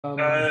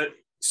Uh,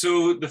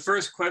 so the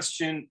first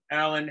question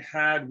Alan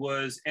had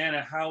was,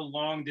 Anna, how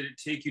long did it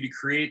take you to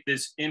create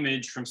this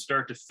image from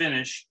start to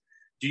finish?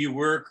 Do you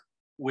work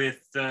with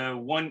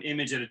one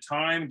image at a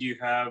time? Do you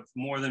have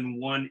more than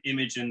one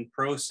image in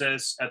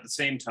process at the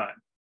same time?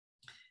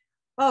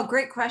 Oh,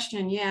 great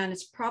question. Yeah, and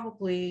it's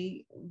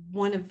probably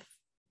one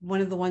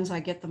of the ones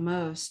I get the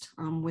most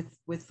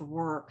with the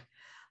work.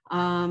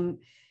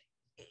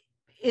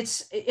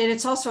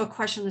 It's also a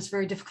question that's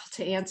very difficult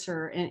to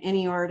answer in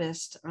any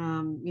artist.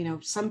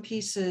 Some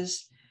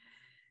pieces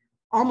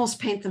almost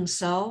paint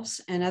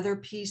themselves, and other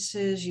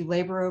pieces you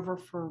labor over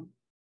for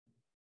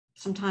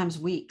sometimes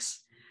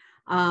weeks.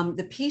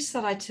 The piece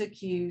that I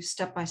took you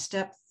step by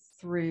step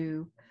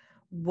through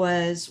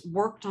was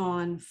worked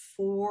on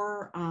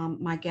for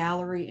my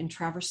gallery in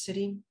Traverse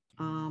City,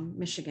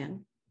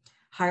 Michigan,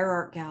 Higher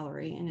Art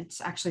Gallery, and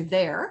it's actually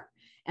there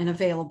and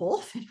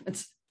available.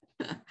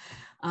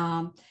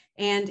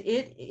 And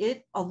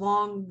it,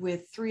 along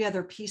with 3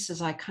 other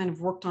pieces I kind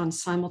of worked on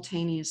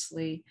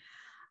simultaneously.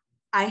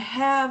 I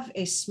have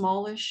a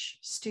smallish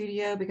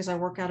studio because I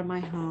work out of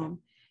my home.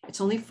 It's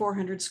only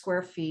 400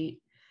 square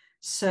feet.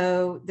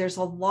 So there's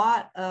a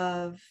lot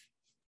of,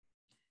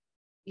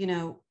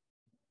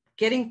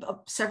 getting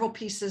several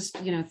pieces,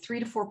 3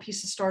 to 4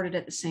 pieces started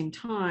at the same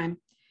time,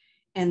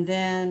 and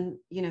then,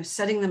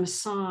 setting them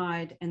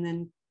aside and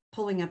then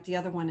pulling up the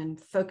other one and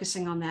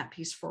focusing on that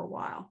piece for a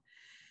while.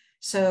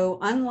 So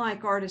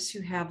unlike artists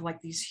who have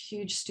like these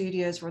huge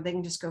studios where they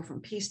can just go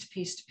from piece to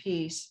piece to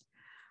piece,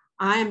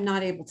 I am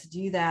not able to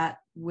do that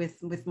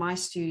with my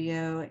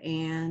studio.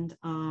 And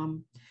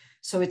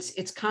so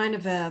it's kind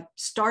of a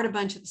start a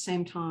bunch at the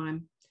same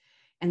time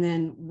and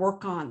then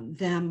work on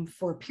them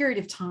for a period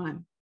of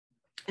time.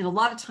 And a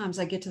lot of times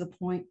I get to the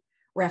point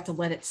where I have to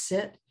let it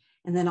sit,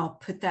 and then I'll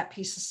put that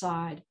piece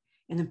aside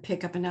and then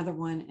pick up another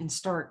one and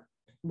start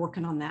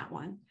working on that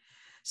one.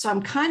 So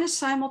I'm kind of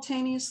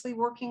simultaneously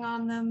working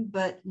on them,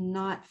 but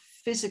not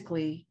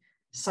physically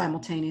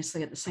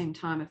simultaneously at the same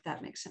time, if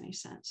that makes any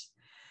sense.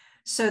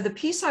 So the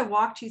piece I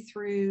walked you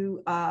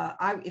through,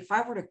 if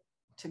I were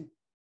to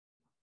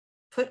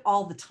put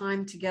all the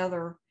time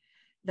together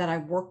that I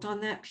worked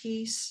on that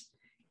piece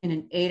in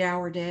an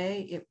 8-hour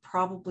day, it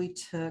probably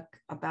took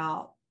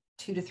about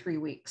 2 to 3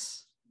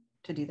 weeks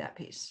to do that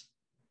piece.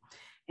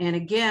 And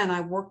again, I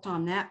worked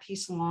on that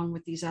piece along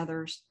with these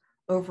others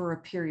over a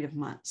period of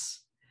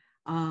months.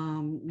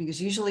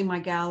 Because usually my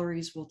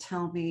galleries will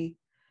tell me,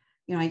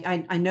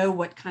 I know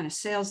what kind of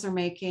sales they're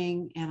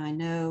making, and I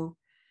know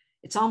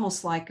it's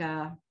almost like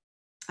I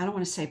don't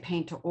want to say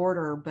paint to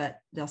order, but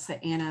they'll say,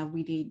 Anna,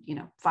 we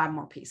need, 5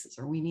 more pieces,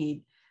 or we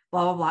need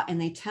blah, blah, blah. And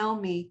they tell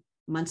me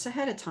months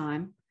ahead of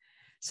time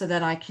so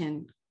that I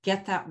can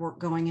get that work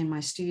going in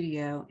my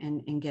studio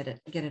and get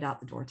it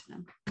out the door to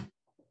them.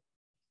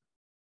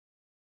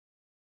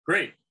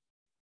 Great.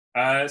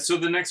 So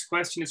the next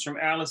question is from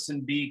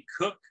Allison B.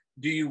 Cook.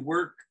 Do you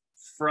work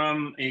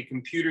from a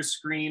computer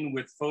screen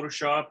with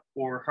Photoshop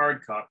or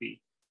hard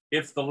copy?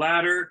 If the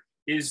latter,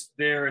 is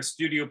there a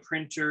studio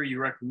printer you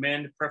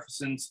recommend?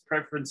 Preferences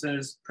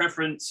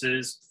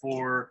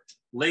for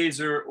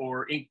laser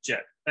or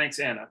inkjet? Thanks,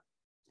 Anna.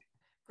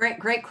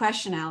 Great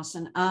question,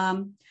 Allison.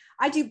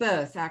 I do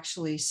both,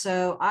 actually.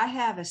 So I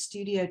have a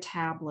studio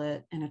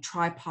tablet and a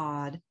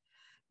tripod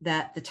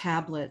that the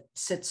tablet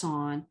sits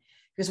on,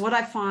 because what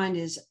I find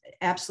is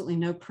absolutely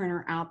no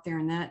printer out there,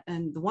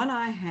 and the one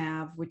I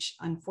have, which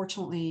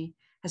unfortunately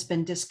has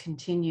been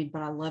discontinued,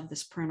 but I love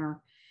this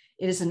printer.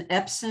 It is an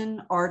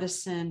Epson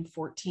Artisan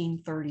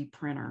 1430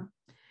 printer,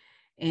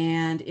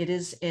 and it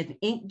is an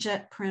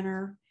inkjet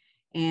printer.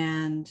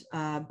 And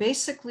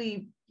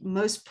basically,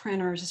 most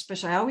printers,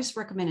 especially, I always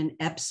recommend an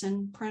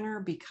Epson printer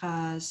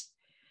because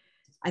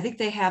I think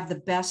they have the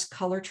best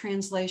color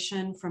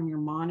translation from your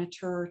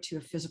monitor to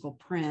a physical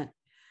print.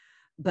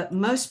 But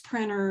most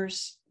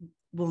printers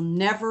will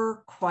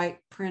never quite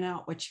print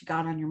out what you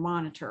got on your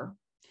monitor.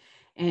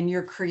 And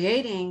you're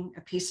creating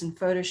a piece in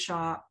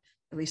Photoshop,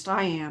 at least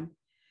I am,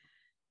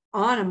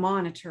 on a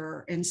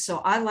monitor. And so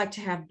I like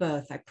to have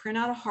both. I print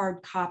out a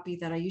hard copy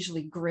that I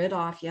usually grid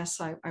off.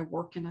 Yes, I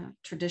work in a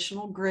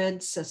traditional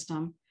grid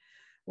system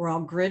where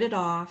I'll grid it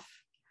off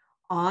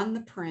on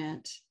the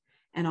print,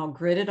 and I'll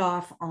grid it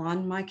off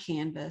on my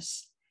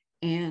canvas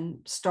and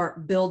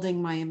start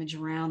building my image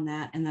around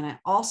that. And then I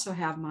also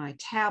have my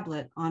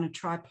tablet on a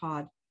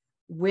tripod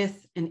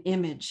with an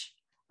image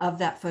of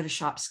that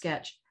Photoshop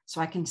sketch,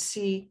 so I can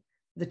see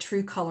the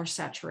true color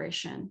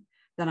saturation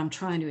that I'm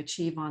trying to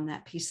achieve on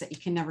that piece that you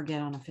can never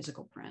get on a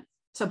physical print.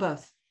 So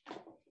both.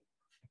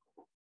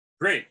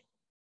 Great.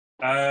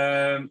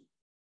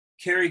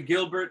 Carrie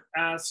Gilbert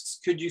asks,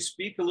 could you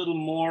speak a little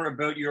more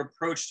about your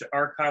approach to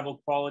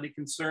archival quality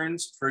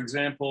concerns? For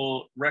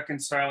example,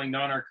 reconciling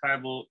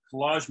non-archival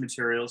collage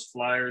materials,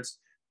 flyers,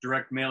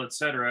 direct mail,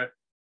 etc.,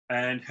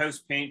 and house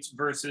paints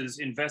versus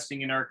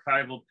investing in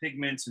archival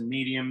pigments and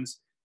mediums,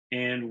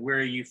 and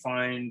where you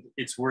find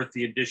it's worth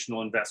the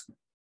additional investment.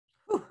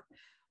 Whew.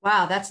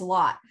 Wow, that's a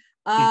lot.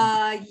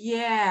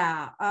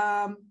 Yeah.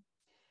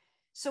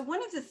 So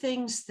one of the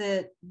things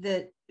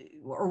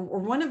or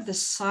one of the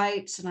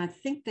sites, and I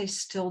think they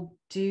still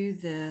do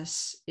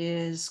this,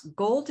 is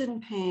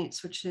Golden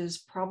Paints, which is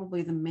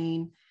probably the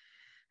main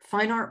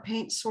fine art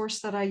paint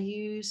source that I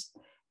use.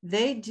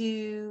 They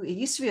do, it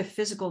used to be a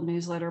physical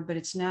newsletter, but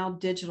it's now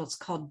digital. It's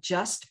called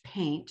Just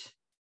Paint.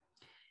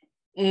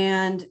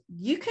 And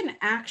you can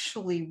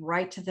actually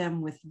write to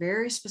them with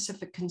very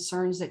specific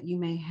concerns that you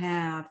may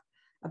have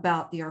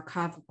about the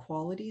archival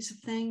qualities of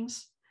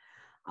things,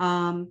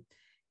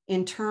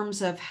 in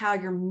terms of how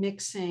you're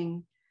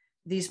mixing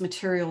these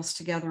materials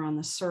together on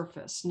the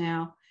surface.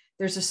 Now,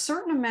 there's a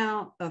certain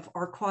amount of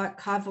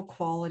archival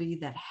quality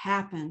that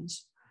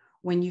happens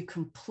when you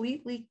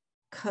completely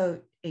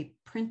coat a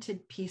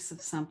printed piece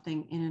of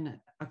something in an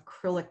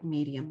acrylic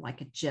medium,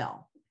 like a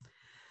gel.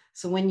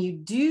 So when you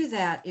do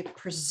that, it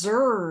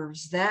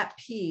preserves that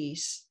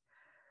piece.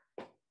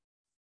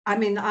 I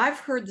mean, I've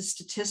heard the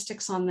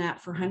statistics on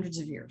that for hundreds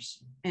of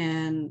years,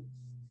 and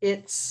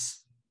it's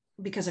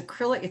because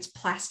acrylic, it's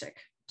plastic.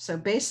 So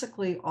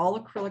basically all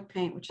acrylic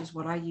paint, which is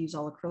what I use,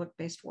 all acrylic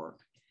based work,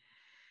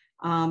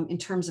 in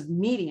terms of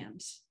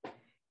mediums,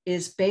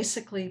 is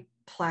basically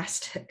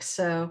plastic.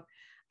 So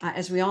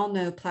as we all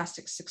know,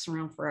 plastic sticks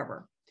around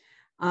forever.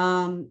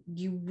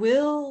 You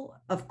will,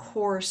 of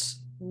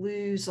course,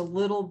 lose a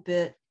little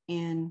bit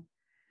in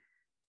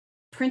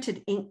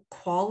printed ink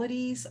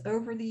qualities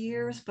over the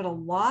years, but a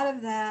lot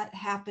of that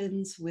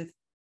happens with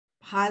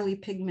highly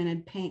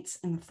pigmented paints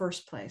in the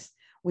first place.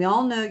 We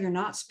all know you're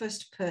not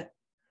supposed to put,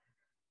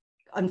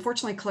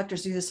 unfortunately,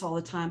 collectors do this all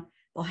the time.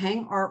 They'll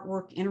hang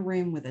artwork in a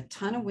room with a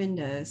ton of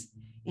windows,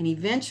 and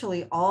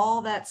eventually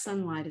all that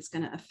sunlight is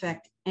going to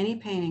affect any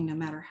painting, no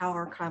matter how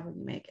archival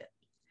you make it,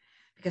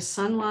 because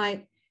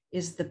sunlight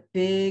is the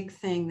big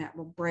thing that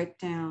will break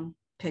down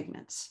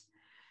pigments.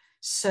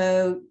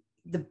 So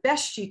the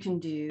best you can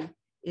do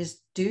is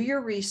do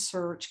your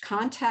research,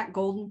 contact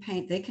Golden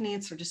Paint. They can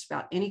answer just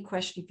about any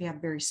question if you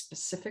have very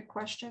specific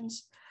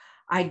questions.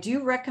 I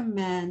do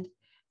recommend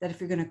that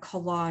if you're going to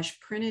collage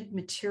printed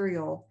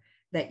material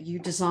that you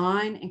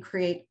design and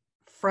create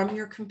from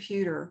your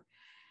computer,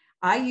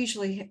 I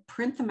usually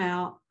print them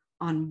out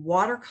on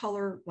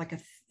watercolor, like a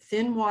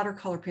thin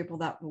watercolor paper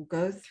that will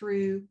go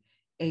through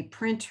a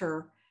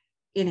printer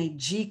in a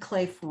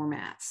G-clay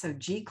format. So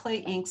G-clay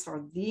inks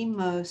are the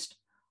most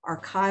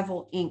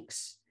archival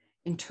inks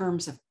in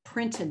terms of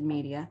printed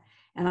media.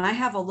 And I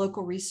have a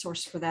local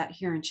resource for that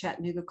here in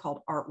Chattanooga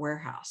called Art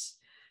Warehouse.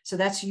 So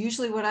that's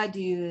usually what I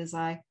do, is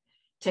I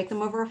take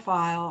them over a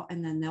file,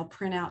 and then they'll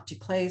print out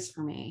G-clays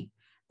for me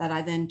that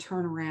I then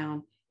turn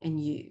around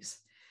and use.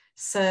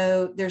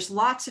 So there's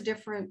lots of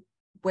different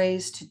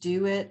ways to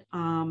do it.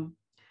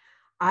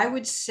 I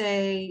would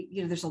say,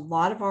 there's a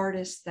lot of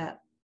artists that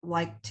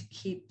like to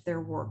keep their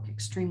work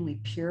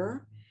extremely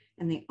pure,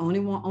 and they only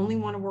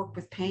want to work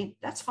with paint.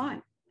 That's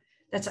fine.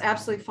 That's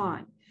absolutely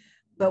fine.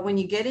 But when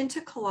you get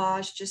into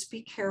collage, just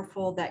be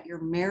careful that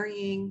you're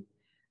marrying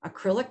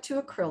acrylic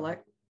to acrylic,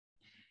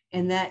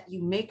 and that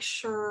you make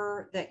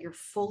sure that you're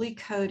fully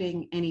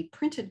coating any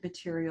printed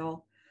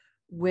material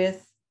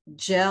with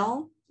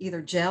gel,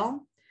 either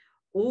gel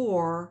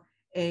or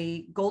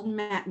a golden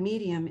matte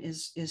medium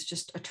is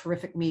just a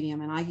terrific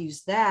medium. And I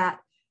use that.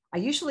 I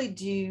usually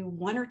do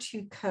 1 or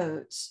 2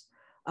 coats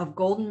of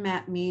golden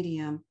matte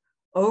medium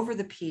over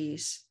the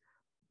piece,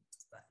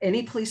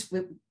 any piece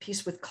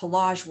with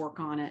collage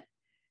work on it,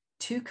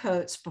 2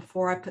 coats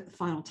before I put the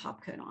final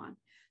top coat on.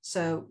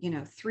 So,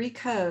 3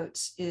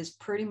 coats is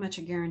pretty much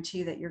a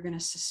guarantee that you're going to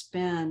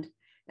suspend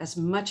as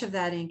much of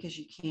that ink as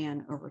you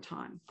can over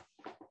time.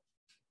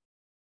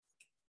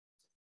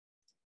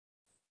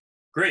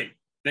 Great,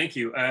 thank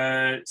you.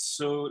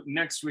 So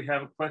next we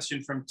have a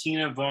question from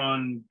Tina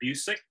von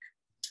Busick.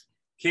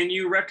 Can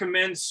you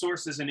recommend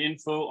sources and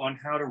info on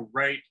how to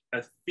write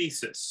a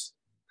thesis,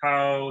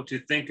 how to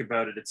think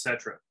about it,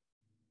 etc.?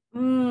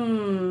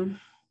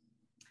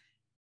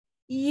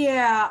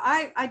 Yeah,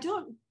 I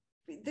don't.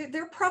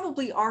 There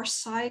probably are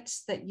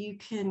sites that you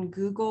can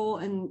Google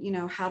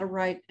and how to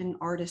write an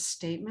artist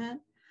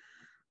statement.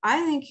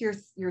 I think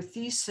your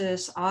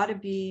thesis ought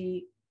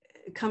to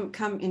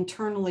come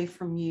internally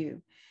from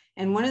you.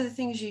 And one of the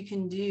things you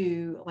can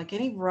do, like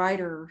any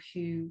writer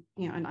who,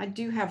 and I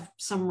do have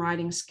some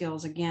writing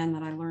skills, again,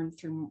 that I learned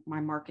through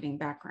my marketing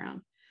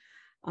background.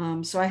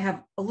 So I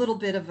have a little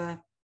bit of a,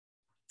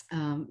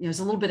 there's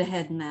a little bit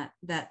ahead in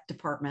that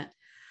department.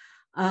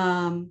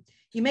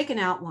 You make an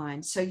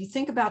outline. So you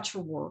think about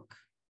your work.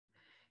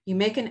 You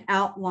make an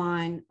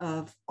outline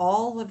of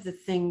all of the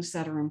things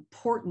that are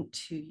important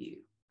to you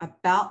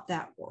about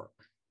that work,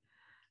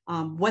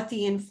 what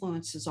the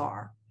influences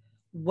are,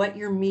 what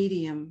your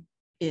medium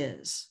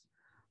is,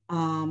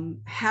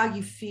 how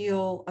you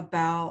feel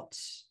about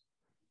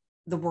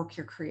the work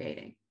you're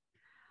creating,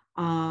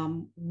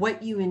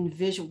 what you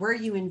envision, where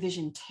you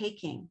envision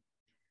taking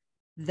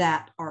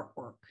that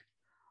artwork.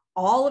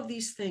 All of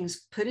these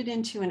things, put it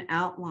into an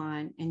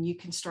outline, and you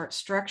can start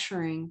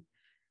structuring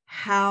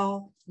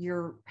how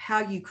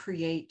you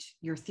create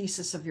your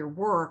thesis of your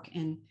work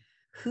and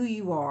who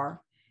you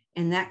are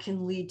And that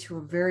can lead to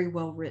a very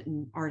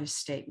well-written artist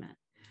statement.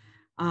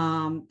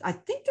 I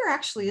think there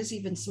actually is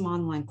even some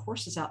online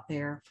courses out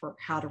there for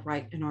how to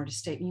write an artist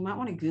statement. You might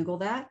want to Google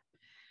that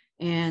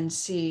and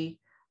see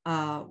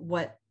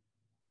what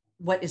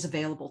is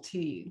available to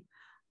you.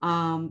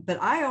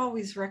 But I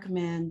always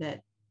recommend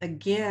that,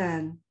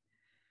 again,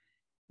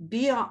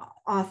 be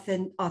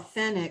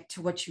authentic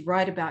to what you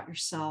write about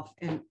yourself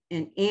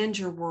and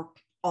your work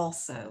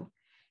also.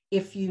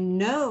 If you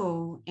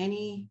know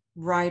any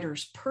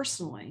writers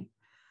personally,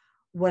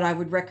 what I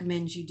would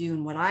recommend you do,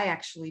 and what I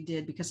actually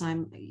did, because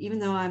even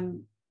though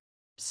I'm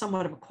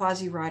somewhat of a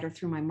quasi writer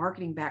through my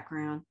marketing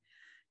background,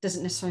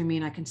 doesn't necessarily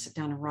mean I can sit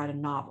down and write a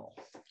novel.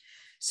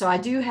 So I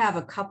do have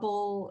a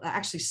couple,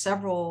 actually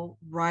several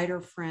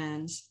writer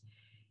friends,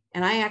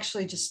 and I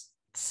actually just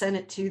sent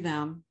it to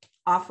them,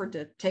 offered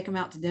to take them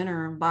out to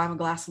dinner and buy them a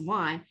glass of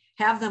wine,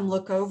 have them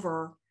look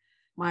over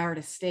my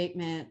artist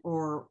statement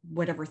or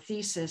whatever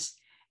thesis,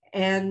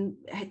 and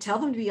tell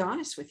them to be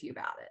honest with you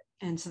about it.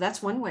 And so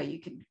that's one way you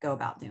could go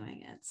about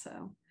doing it.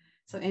 So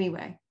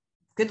anyway,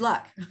 good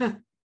luck.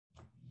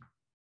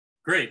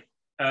 Great.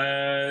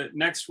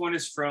 Next one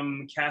is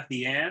from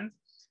Kathy Ann.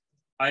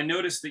 I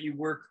noticed that you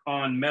work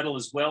on metal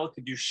as well.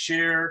 Could you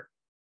share,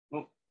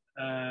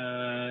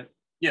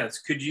 yes,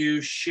 could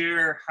you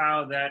share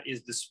how that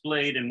is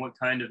displayed and what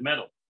kind of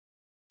metal?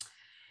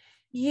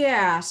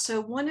 Yeah, so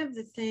one of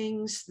the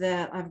things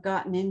that I've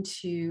gotten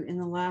into in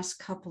the last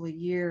couple of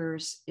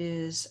years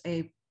is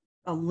a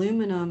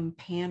aluminum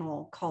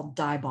panel called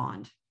dye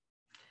bond.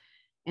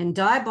 And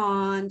dye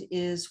bond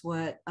is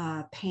what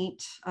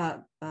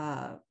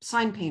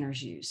sign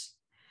painters use.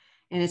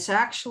 And it's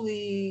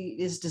actually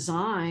is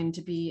designed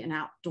to be an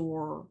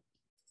outdoor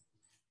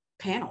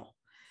panel,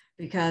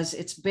 because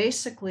it's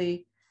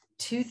basically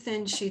 2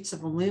 thin sheets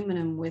of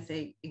aluminum with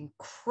an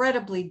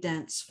incredibly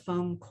dense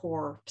foam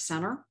core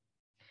center.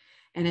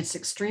 And it's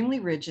extremely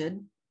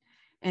rigid,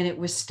 and it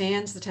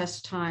withstands the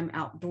test of time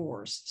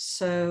outdoors.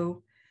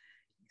 So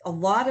a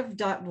lot of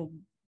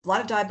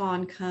dye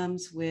bond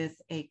comes with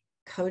a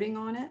coating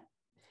on it,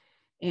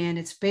 and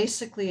it's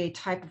basically a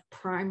type of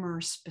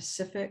primer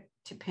specific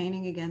to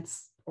painting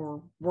against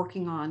or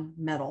working on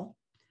metal.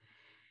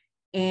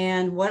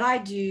 And what I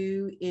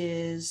do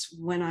is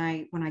when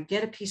I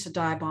get a piece of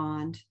dye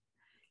bond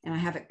and I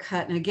have it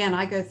cut, and again,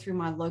 I go through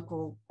my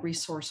local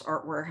resource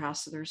art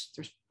warehouse. So there's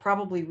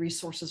probably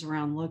resources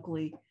around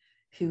locally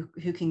who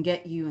can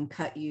get you and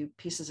cut you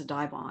pieces of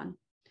dye bond.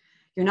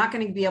 You're not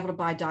going to be able to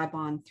buy dye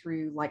bond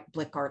through like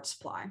Blick Art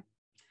Supply.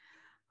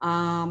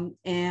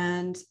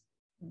 And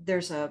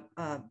there's a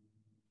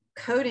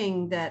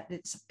coating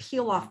it's a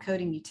peel off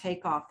coating you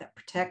take off that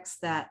protects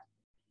that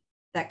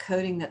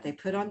coating that they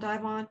put on dye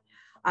bond.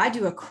 I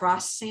do a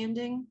cross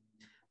sanding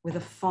with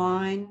a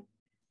fine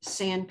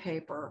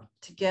sandpaper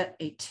to get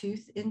a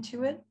tooth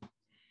into it.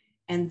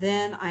 And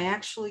then I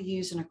actually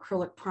use an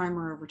acrylic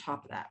primer over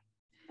top of that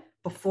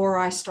before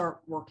I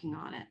start working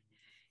on it.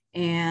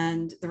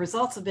 And the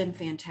results have been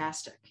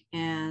fantastic.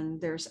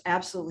 And there's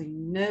absolutely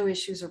no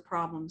issues or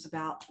problems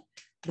about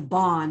the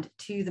bond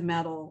to the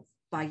metal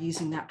by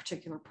using that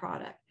particular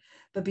product.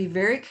 But be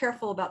very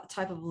careful about the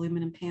type of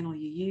aluminum panel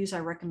you use. I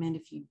recommend,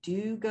 if you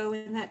do go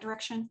in that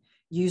direction,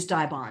 use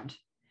dye bond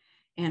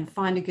and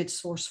find a good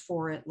source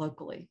for it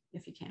locally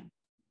if you can.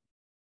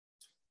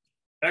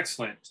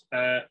 Excellent.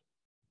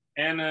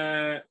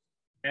 Anna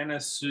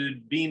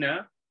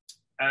Sudbina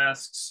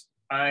asks,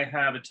 I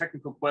have a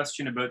technical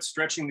question about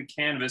stretching the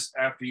canvas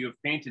after you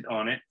have painted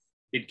on it.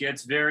 It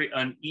gets very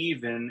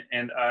uneven,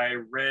 and I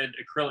read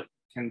acrylic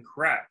can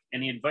crack.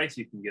 Any advice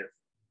you can give?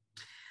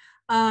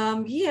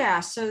 Yeah,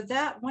 so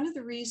that one of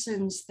the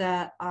reasons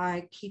that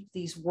I keep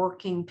these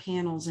working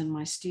panels in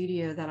my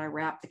studio that I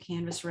wrap the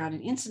canvas around,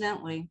 and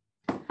incidentally,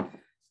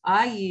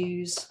 I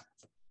use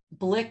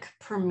Blick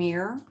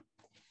Premier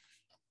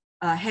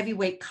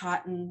heavyweight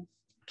cotton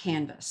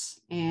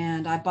canvas,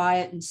 and I buy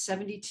it in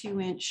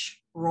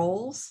 72-inch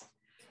rolls,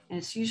 and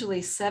it's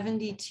usually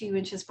 72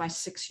 inches by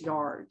 6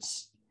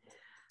 yards.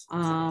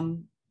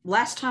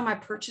 Last time I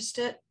purchased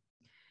it,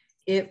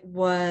 it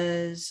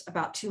was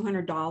about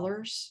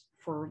 $200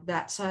 for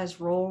that size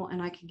roll,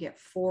 and I could get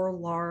 4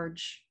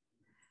 large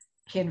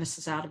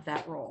canvases out of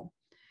that roll.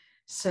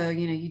 So,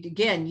 you know, you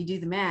do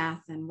the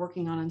math, and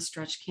working on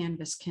unstretched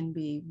canvas can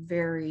be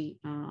very,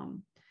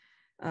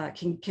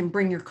 can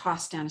bring your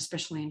costs down,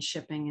 especially in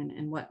shipping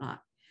and whatnot.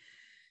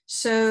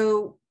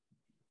 So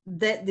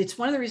that it's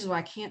one of the reasons why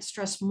I can't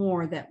stress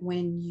more that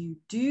when you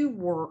do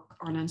work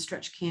on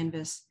unstretched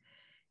canvas,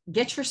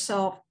 get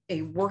yourself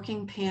a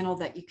working panel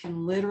that you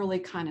can literally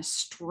kind of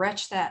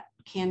stretch that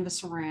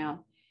canvas around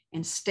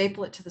and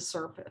staple it to the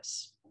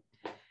surface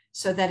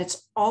so that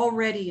it's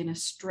already in a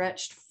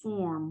stretched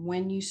form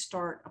when you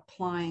start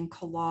applying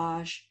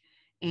collage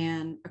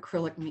and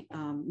acrylic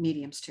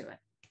mediums to it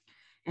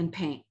and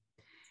paint.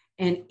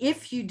 And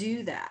if you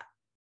do that,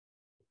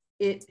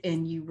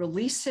 and you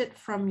release it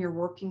from your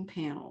working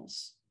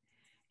panels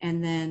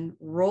and then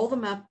roll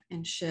them up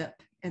and ship,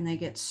 and they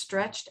get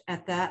stretched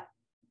at that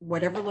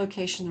whatever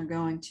location they're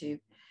going to,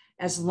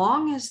 as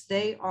long as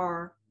they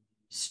are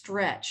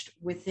stretched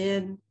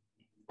within,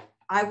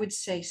 I would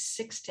say,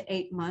 6 to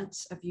 8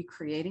 months of you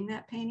creating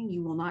that painting,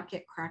 you will not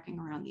get cracking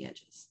around the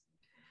edges.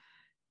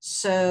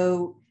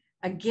 So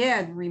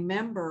again,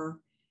 remember,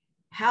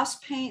 house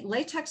paint,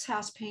 latex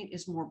house paint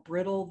is more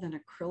brittle than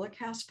acrylic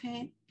house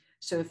paint.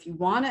 So if you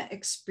want to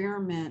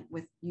experiment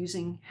with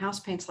using house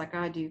paints like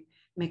I do,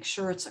 make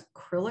sure it's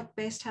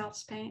acrylic-based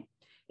house paint.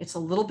 It's a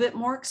little bit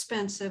more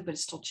expensive, but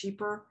it's still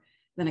cheaper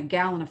than a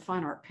gallon of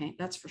fine art paint,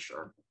 that's for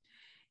sure.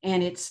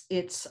 And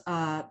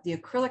the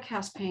acrylic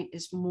house paint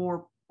is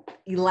more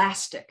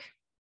elastic.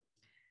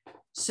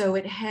 So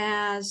it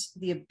has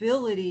the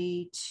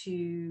ability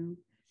to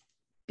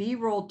be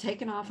rolled,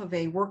 taken off of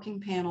a working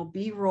panel,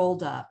 be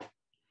rolled up,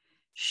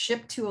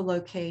 shipped to a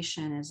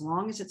location as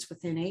long as it's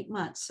within 8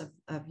 months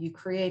of you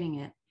creating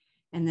it,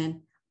 and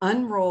then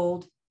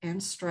unrolled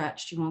and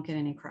stretched. You won't get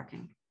any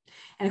cracking.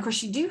 And of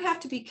course, you do have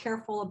to be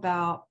careful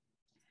about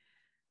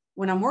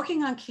when I'm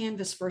working on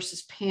canvas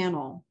versus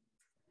panel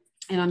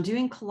and I'm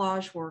doing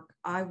collage work,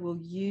 I will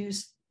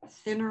use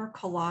thinner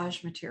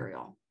collage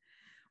material.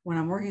 When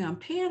I'm working on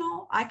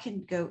panel, I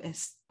can go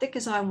as thick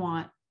as I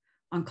want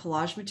on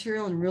collage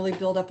material and really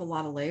build up a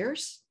lot of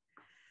layers.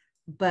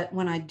 But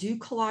when I do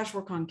collage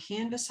work on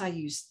canvas, I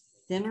use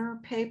thinner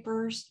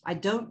papers. I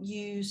don't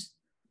use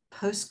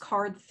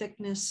postcard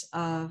thickness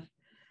of,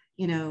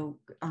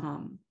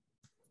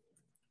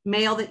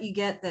 mail that you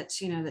get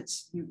that's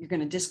you're going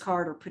to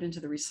discard or put into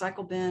the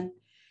recycle bin.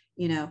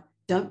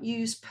 Don't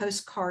use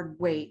postcard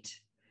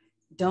weight.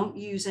 Don't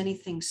use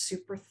anything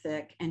super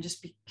thick, and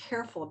just be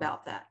careful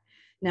about that.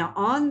 Now,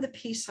 on the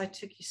piece I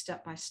took you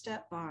step by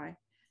step by,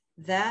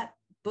 that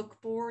book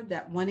board,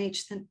 that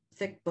 1/8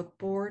 thick book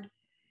board,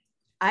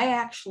 I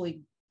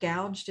actually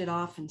gouged it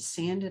off and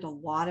sanded a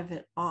lot of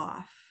it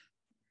off.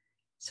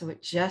 So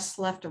it just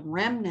left a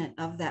remnant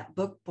of that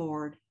book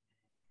board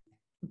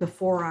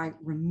before I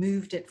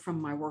removed it from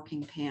my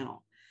working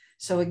panel.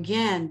 So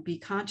again, be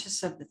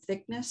conscious of the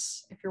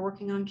thickness if you're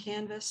working on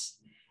canvas.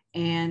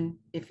 And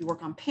if you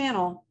work on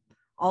panel,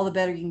 all the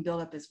better. You can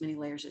build up as many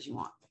layers as you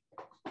want.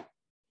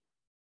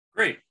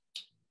 Great.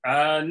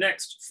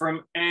 Next,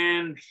 from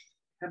Anne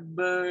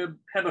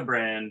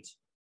Hebebrand.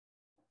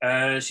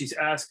 She's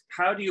asked,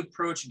 how do you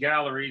approach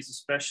galleries,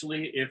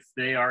 especially if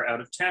they are out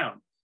of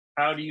town?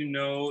 How do you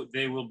know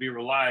they will be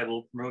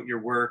reliable, promote your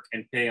work,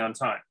 and pay on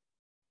time?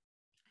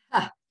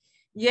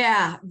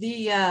 Yeah,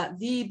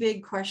 the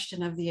big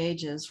question of the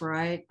ages,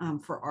 right?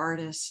 For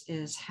artists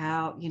is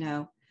how,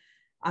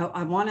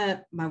 I want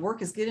to, my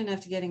work is good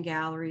enough to get in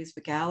galleries,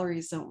 but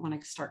galleries don't want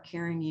to start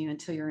carrying you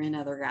until you're in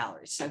other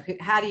galleries. So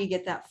how do you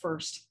get that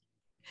first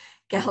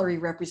gallery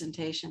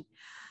representation?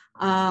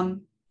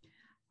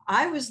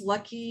 I was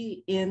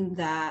lucky in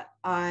that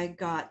I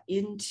got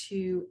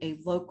into a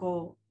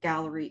local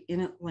gallery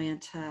in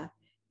Atlanta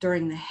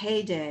during the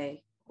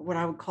heyday, what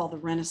I would call the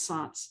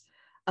Renaissance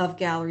of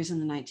galleries in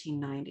the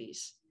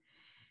 1990s,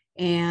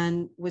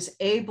 and was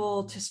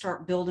able to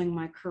start building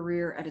my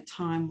career at a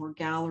time where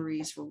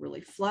galleries were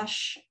really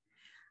flush.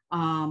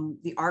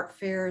 The art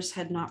fairs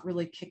had not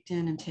really kicked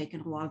in and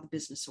taken a lot of the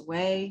business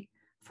away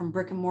from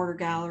brick and mortar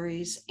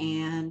galleries.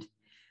 And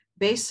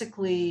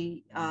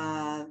basically,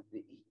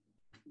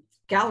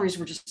 galleries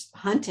were just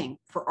hunting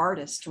for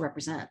artists to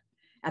represent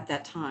at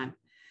that time.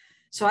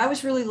 So I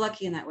was really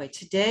lucky in that way.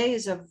 Today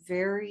is a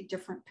very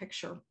different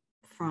picture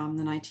from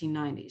the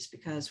 1990s,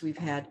 because we've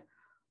had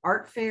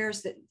art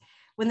fairs that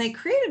when they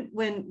created,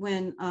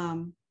 when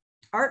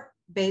Art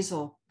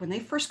Basel, when they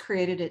first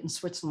created it in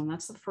Switzerland,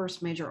 that's the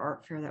first major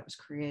art fair that was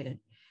created.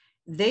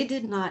 They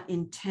did not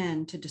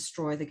intend to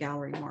destroy the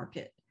gallery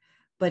market,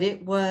 but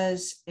it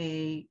was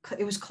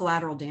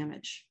collateral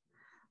damage,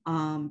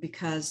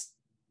 because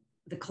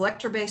the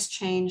collector base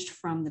changed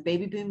from the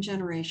baby boom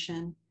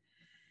generation,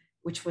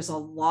 which was a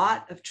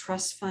lot of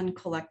trust fund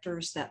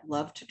collectors that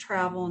loved to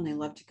travel and they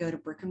loved to go to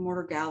brick and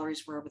mortar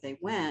galleries wherever they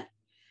went.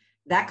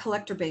 That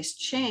collector base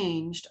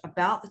changed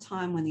about the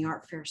time when the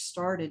art fair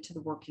started to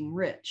the working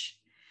rich.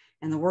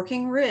 And the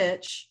working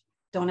rich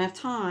don't have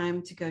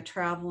time to go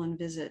travel and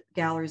visit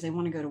galleries. They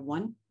want to go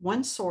to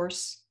one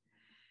source,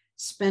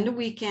 spend a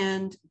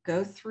weekend,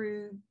 go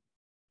through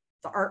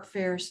the art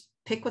fairs,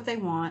 pick what they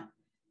want,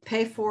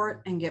 pay for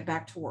it, and get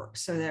back to work.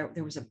 So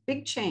there was a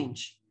big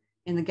change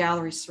in the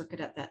gallery circuit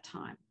at that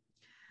time.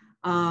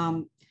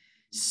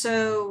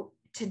 So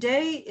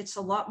today it's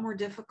a lot more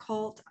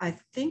difficult. I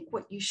think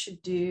what you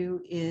should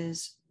do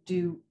is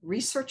do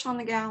research on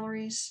the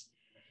galleries.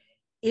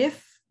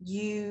 If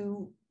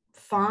you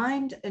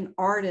find an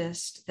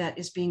artist that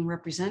is being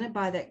represented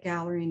by that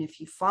gallery, and if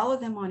you follow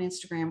them on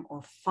Instagram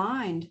or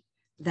find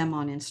them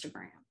on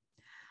Instagram.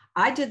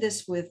 I did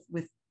this with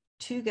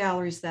 2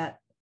 galleries that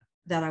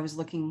I was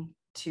looking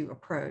to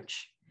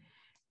approach,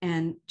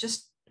 and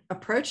just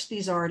approached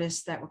these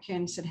artists that were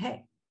carrying and said,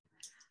 hey,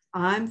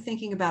 I'm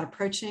thinking about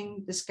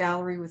approaching this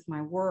gallery with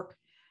my work.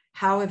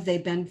 How have they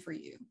been for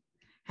you?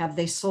 Have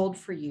they sold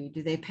for you?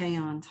 Do they pay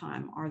on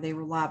time? Are they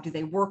reliable? Do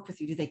they work with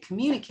you? Do they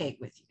communicate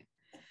with you?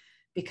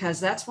 Because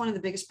that's one of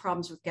the biggest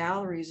problems with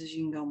galleries is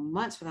you can go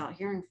months without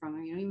hearing from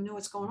them. You don't even know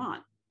what's going on.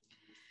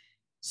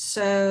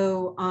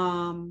 So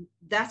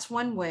that's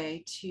one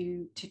way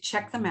to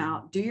check them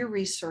out, do your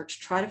research,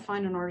 try to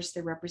find an artist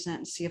they represent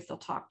and see if they'll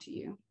talk to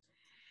you.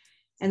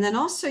 And then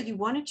also you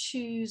want to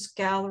choose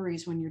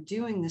galleries when you're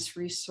doing this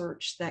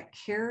research that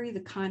carry the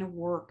kind of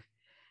work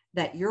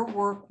that your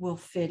work will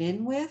fit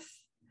in with,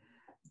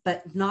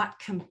 but not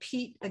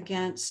compete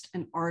against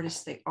an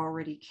artist they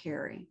already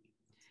carry.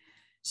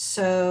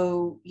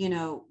 So, you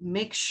know,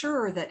 make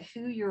sure that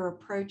who you're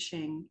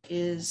approaching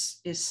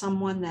is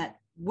someone that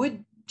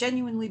would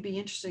genuinely be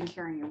interested in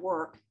carrying your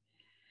work.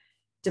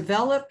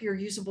 Develop your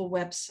usable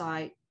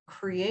website,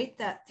 create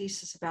that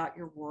thesis about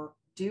your work,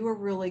 do a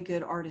really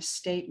good artist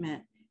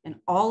statement, and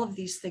all of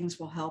these things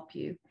will help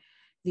you.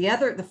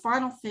 The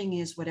final thing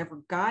is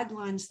whatever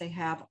guidelines they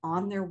have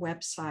on their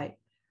website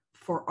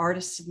for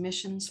artist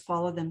submissions,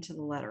 follow them to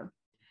the letter,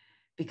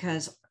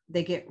 because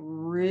they get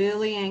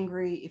really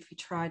angry if you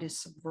try to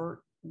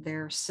subvert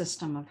their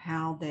system of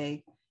how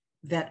they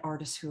vet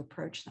artists who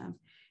approach them.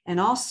 And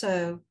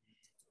also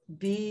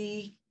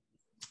be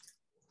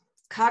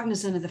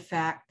cognizant of the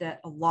fact that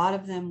a lot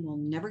of them will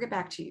never get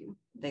back to you.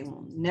 They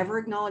will never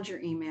acknowledge your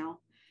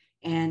email.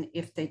 And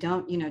if they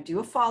don't, you know, do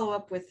a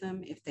follow-up with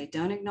them. If they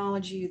don't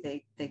acknowledge you,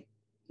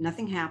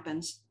 nothing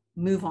happens,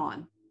 move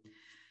on.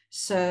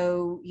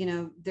 So, you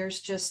know, there's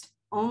just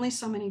only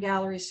so many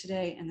galleries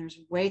today, and there's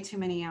way too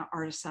many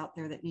artists out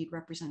there that need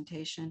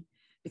representation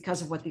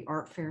because of what the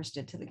art fairs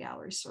did to the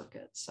gallery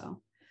circuit.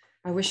 So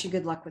I wish you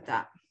good luck with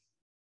that.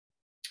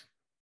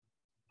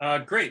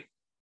 Great.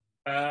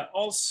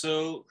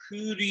 Also,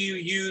 who do you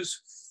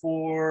use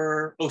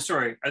for, oh,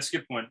 sorry, I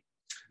skipped one.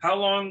 How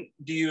long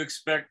do you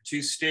expect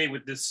to stay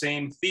with the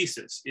same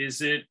thesis?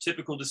 Is it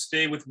typical to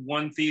stay with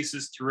one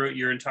thesis throughout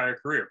your entire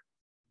career?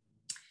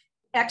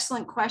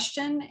 Excellent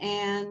question.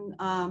 And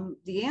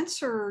the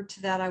answer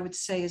to that, I would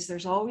say, is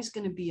there's always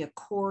going to be a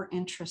core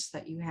interest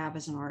that you have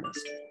as an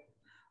artist,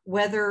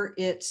 whether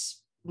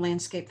it's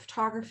landscape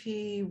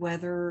photography,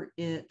 whether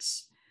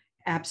it's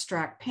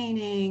abstract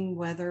painting,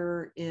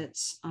 whether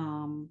it's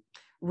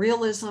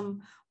realism,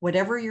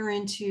 whatever you're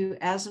into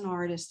as an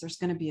artist, there's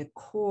going to be a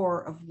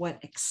core of what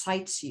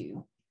excites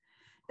you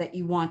that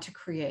you want to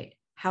create.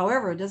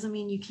 However, it doesn't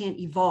mean you can't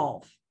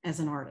evolve as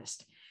an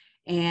artist.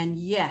 And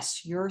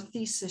yes, your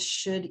thesis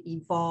should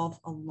evolve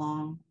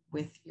along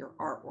with your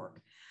artwork.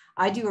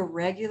 I do a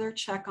regular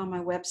check on my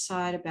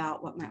website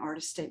about what my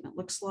artist statement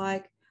looks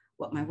like,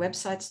 what my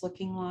website's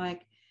looking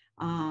like.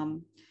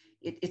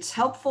 It's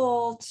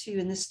helpful to,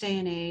 in this day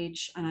and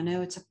age, and I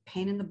know it's a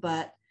pain in the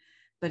butt,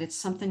 but it's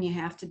something you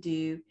have to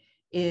do,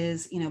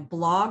 is, you know,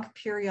 blog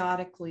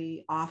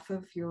periodically off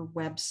of your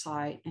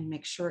website and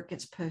make sure it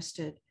gets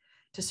posted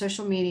to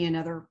social media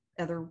and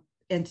other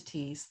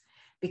entities,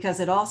 because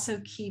it also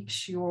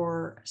keeps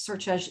your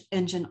search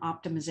engine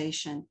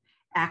optimization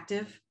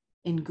active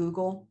in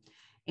Google.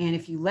 And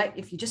if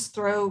you just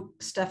throw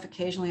stuff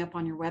occasionally up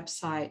on your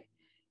website,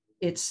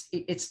 it's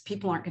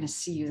people aren't going to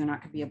see you. They're not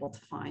going to be able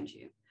to find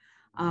you.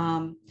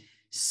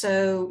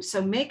 So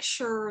make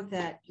sure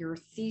that your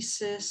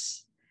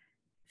thesis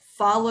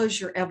follows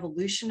your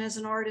evolution as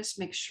an artist.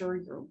 Make sure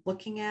you're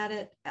looking at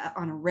it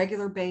on a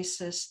regular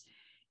basis.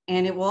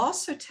 And it will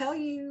also tell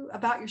you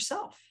about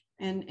yourself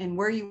and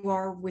where you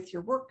are with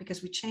your work,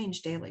 because we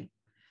change daily.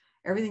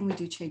 Everything we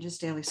do changes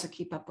daily. So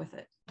keep up with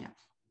it. Yeah.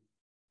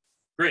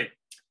 Great.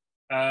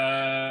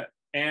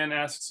 Anne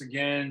asks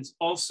again,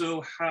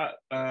 also,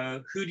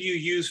 who do you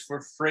use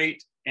for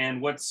freight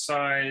and what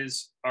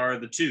size are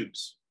the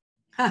tubes?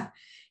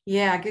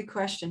 Yeah, good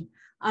question.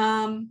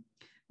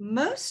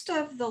 Most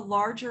of the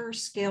larger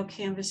scale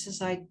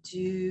canvases I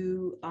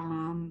do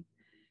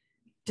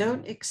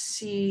don't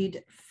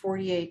exceed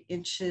 48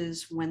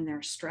 inches when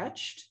they're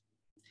stretched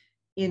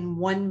in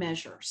one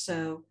measure.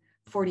 So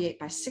 48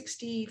 by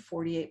 60,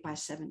 48 by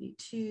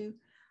 72.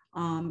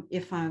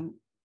 If I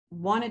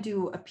want to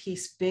do a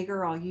piece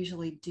bigger, I'll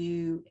usually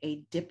do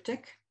a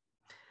diptych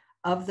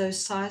of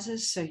those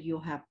sizes. So you'll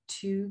have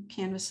two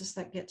canvases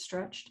that get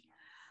stretched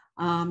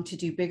to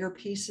do bigger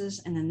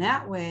pieces. And then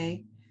that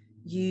way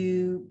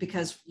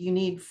because you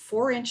need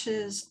 4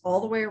 inches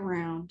all the way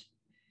around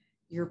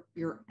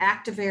your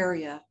active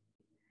area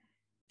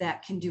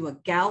that can do a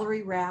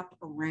gallery wrap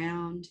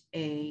around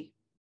a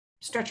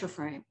stretcher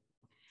frame.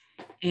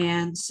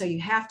 And so you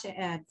have to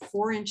add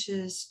 4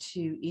 inches to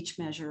each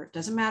measure. It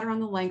doesn't matter on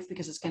the length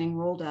because it's getting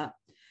rolled up,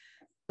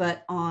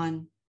 but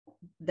on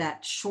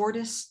that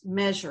shortest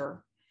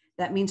measure,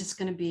 that means it's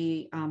going to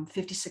be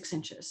 56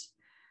 inches.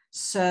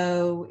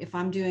 So if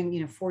I'm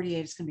doing, 48,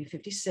 it's going to be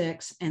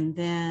 56. And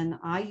then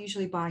I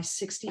usually buy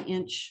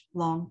 60-inch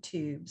long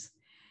tubes.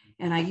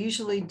 And I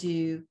usually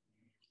do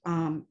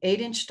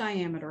 8-inch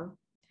diameter,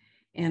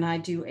 and I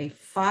do a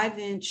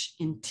 5-inch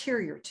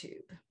interior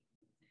tube.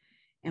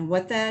 And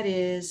what that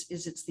is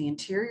it's the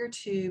interior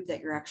tube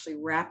that you're actually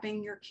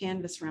wrapping your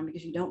canvas around,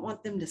 because you don't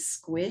want them to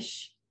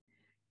squish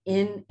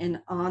in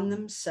and on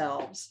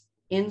themselves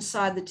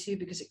inside the tube,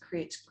 because it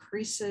creates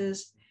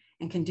creases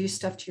and can do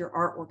stuff to your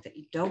artwork that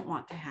you don't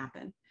want to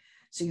happen.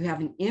 So you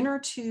have an inner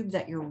tube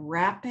that you're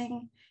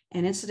wrapping,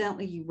 And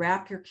incidentally, you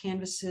wrap your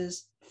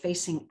canvases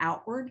facing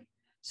outward.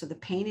 So the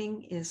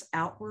painting is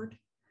outward.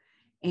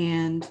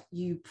 And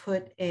you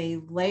put a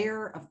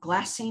layer of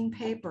glassine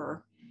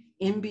paper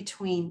in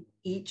between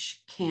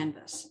each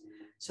canvas.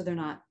 So they're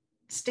not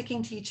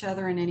sticking to each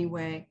other in any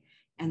way.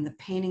 And the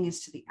painting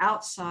is to the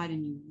outside,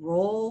 and you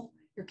roll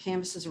your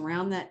canvases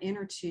around that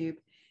inner tube.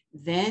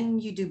 Then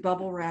you do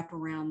bubble wrap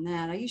around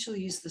that. I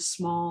usually use the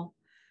small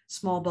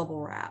bubble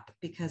wrap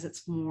because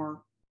it's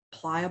more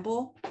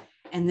pliable,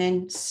 and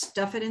then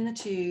stuff it in the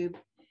tube.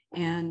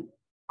 And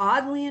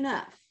oddly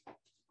enough,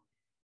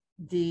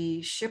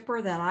 the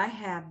shipper that I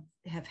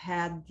have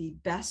had the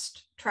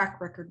best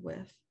track record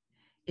with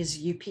is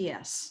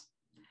UPS.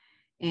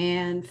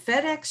 And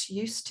FedEx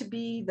used to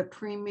be the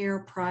premier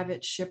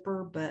private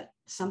shipper, but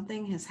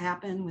something has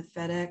happened with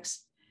FedEx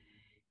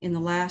in the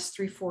last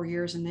 3-4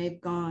 years, and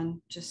they've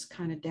gone just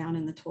kind of down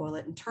in the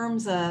toilet in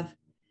terms of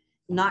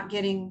not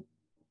getting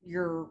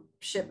your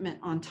shipment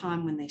on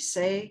time when they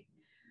say,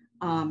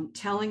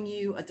 telling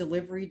you a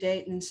delivery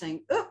date and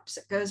saying, oops,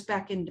 it goes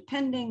back into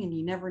pending, and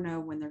you never know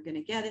when they're going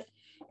to get it.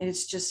 And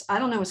it's just, I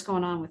don't know what's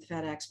going on with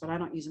FedEx, but I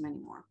don't use them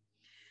anymore.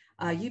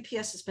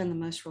 UPS has been the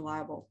most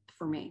reliable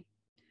for me.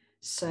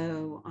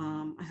 So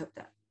I hope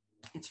that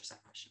answers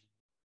that question.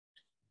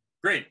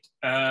 Great.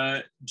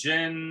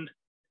 Jen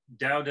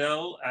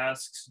Dowdell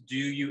asks, do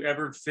you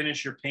ever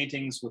finish your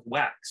paintings with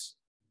wax?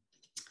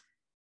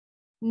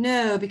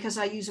 No, because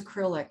I use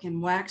acrylic,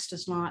 and wax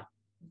does not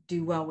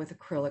do well with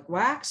acrylic.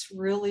 Wax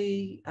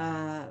really,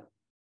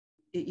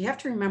 you have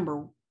to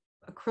remember,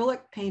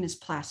 acrylic paint is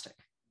plastic,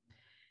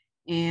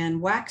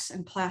 and wax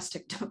and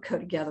plastic don't go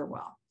together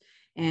well.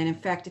 And in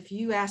fact, if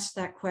you ask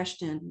that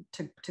question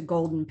to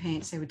Golden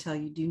Paints, they would tell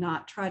you, do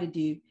not try to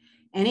do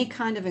any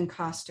kind of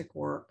encaustic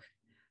work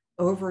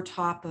over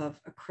top of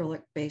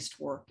acrylic based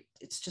work.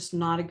 It's just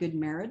not a good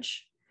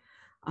marriage.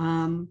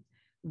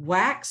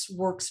 Wax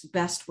works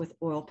best with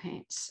oil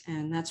paints,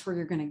 and that's where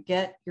you're going to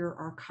get your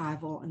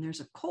archival. And there's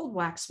a cold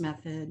wax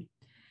method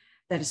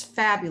that is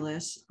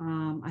fabulous.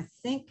 I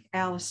think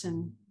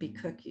Allison B.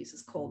 Cook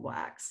uses cold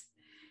wax.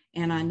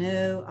 And I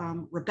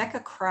know Rebecca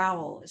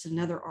Crowell is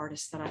another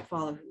artist that I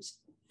follow, who's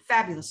a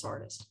fabulous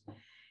artist.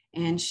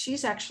 And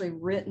she's actually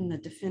written the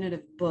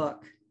definitive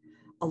book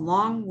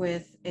along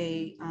with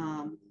a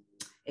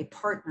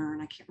partner,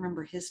 and I can't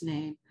remember his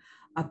name,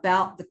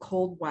 about the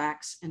cold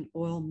wax and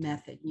oil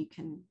method. You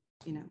can,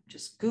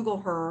 just Google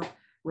her,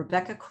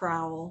 Rebecca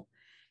Crowell,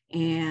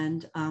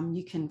 and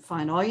you can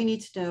find all you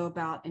need to know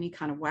about any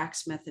kind of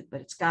wax method,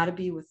 but it's got to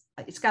be with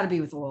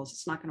oils.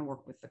 It's not going to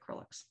work with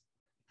acrylics.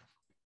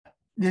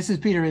 This is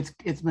Peter.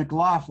 It's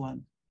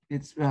McLaughlin.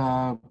 It's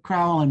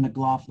Crowell and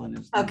McLaughlin.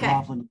 It's okay.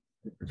 McLaughlin.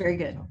 Very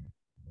good.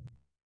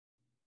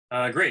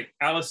 Great.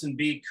 Allison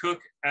B. Cook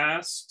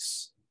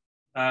asks,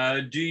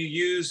 do you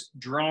use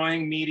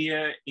drawing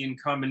media in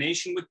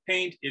combination with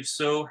paint? If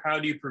so, how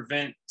do you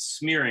prevent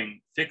smearing?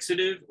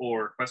 Fixative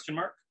or question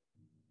mark?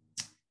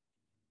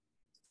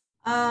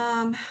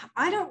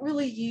 I don't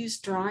really use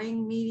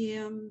drying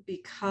medium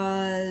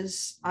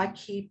because I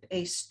keep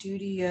a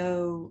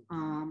studio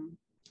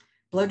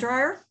blow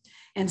dryer.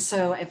 And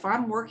so if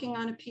I'm working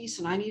on a piece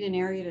and I need an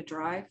area to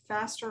dry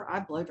faster, I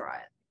blow dry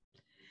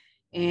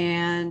it.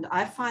 And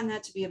I find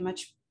that to be a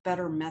much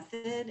better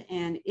method.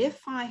 And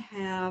if I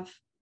have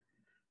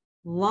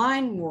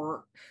line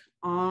work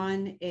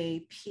on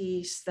a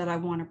piece that I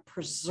want to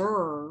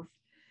preserve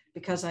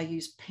because I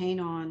use paint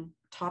on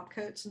top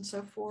coats and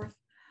so forth,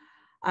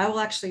 I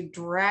will actually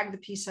drag the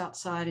piece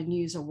outside and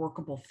use a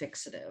workable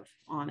fixative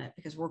on it,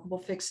 because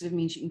workable fixative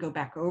means you can go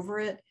back over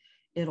it.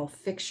 It'll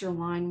fix your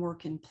line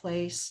work in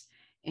place,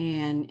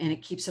 and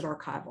it keeps it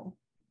archival.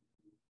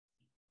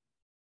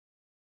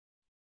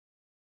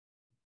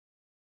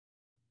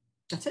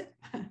 That's it.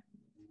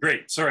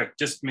 Great. Sorry,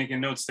 just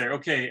making notes there.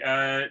 Okay.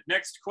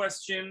 Next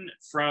question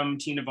from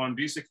Tina Von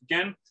Busick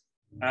again.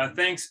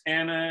 Thanks,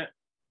 Anna.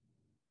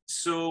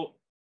 So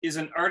is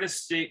an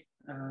artist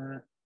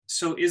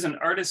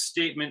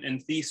statement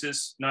and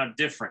thesis not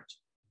different?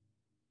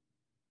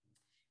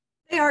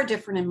 They are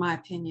different, in my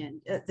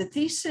opinion. The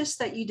thesis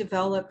that you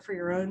develop for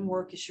your own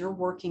work is your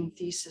working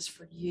thesis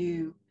for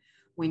you.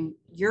 When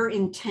your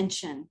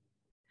intention,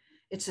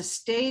 it's a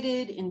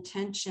stated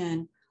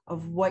intention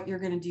of what you're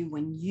going to do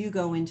when you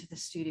go into the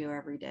studio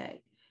every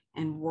day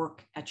and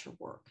work at your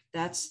work.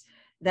 That's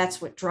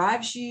what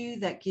drives you.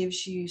 That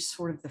gives you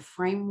sort of the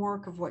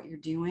framework of what you're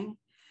doing.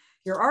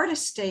 Your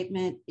artist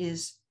statement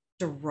is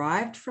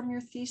derived from your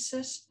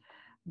thesis,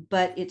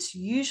 but it's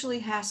usually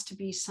has to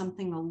be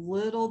something a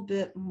little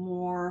bit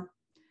more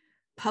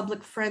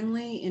public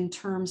friendly in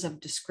terms of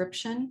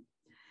description,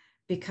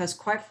 because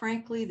quite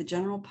frankly, the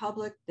general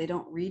public, they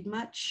don't read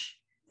much.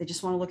 They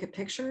just want to look at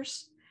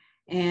pictures.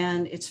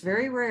 And it's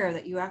very rare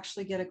that you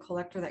actually get a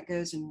collector that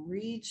goes and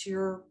reads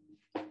your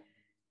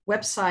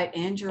website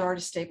and your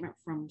artist statement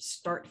from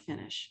start to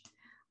finish.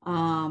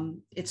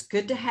 It's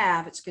good to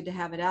have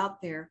it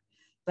out there,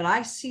 but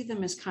I see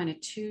them as kind of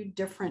two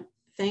different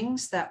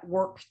things that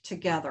work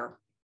together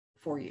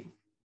for you.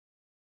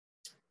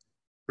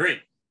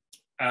 Great.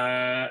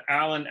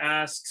 Alan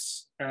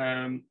asks,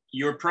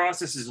 your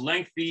process is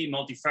lengthy,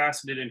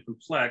 multifaceted, and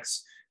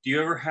complex. Do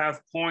you ever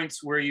have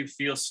points where you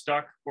feel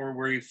stuck or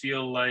where you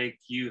feel like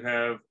you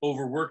have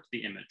overworked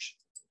the image?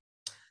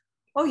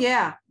 Oh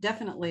yeah,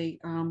 definitely.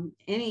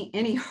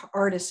 Any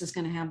artist is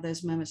going to have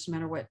those moments, no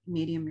matter what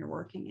medium you're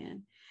working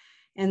in.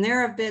 And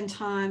there have been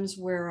times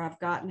where I've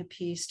gotten a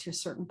piece to a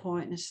certain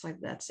point and it's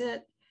like, that's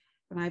it.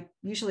 And I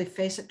usually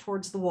face it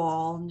towards the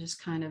wall and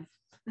just kind of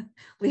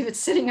leave it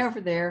sitting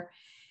over there.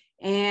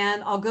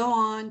 And I'll go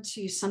on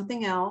to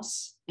something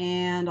else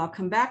and I'll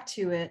come back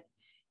to it.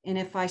 And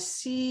if I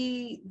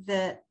see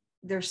that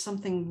there's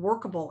something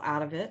workable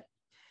out of it,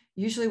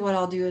 usually what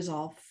I'll do is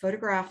I'll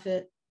photograph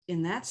it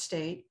in that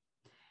state,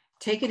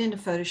 take it into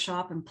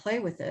Photoshop and play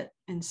with it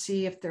and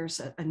see if there's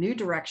a new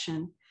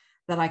direction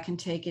that I can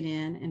take it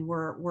in and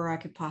where I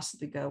could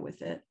possibly go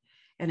with it.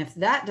 And if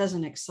that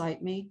doesn't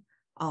excite me,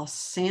 I'll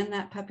sand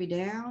that puppy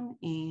down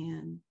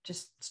and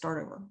just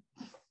start over.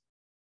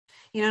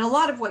 You know, and a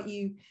lot of what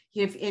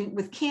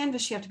with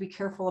canvas, you have to be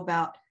careful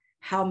about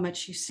how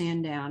much you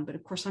sand down. But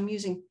of course, I'm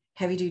using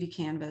heavy duty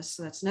canvas.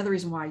 So that's another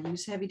reason why I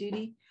use heavy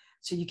duty.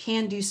 So you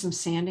can do some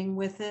sanding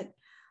with it.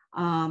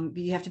 But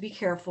you have to be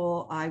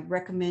careful. I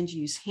recommend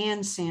you use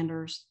hand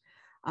sanders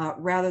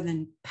rather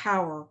than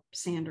power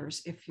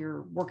sanders if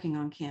you're working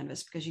on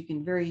canvas, because you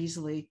can very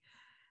easily,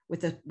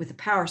 with a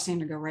power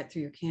sander, go right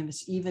through your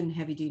canvas, even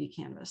heavy duty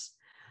canvas.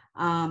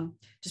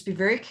 Just be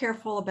very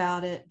careful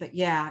about it. But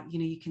yeah, you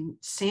know, you can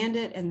sand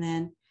it, and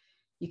then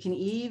you can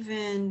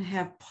even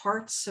have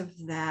parts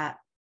of that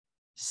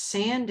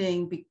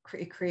sanding,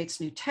 it creates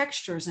new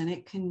textures and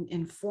it can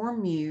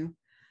inform you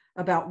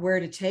about where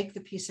to take the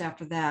piece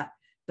after that.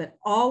 But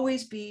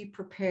always be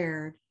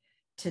prepared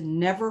to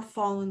never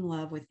fall in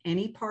love with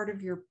any part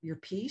of your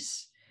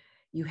piece.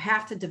 You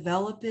have to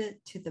develop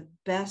it to the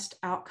best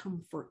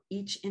outcome for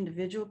each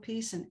individual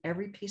piece, and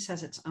every piece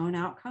has its own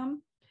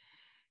outcome.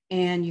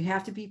 And you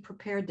have to be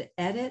prepared to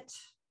edit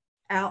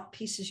out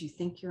pieces you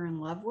think you're in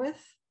love with.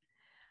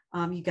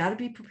 You got to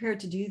be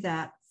prepared to do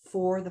that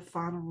for the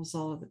final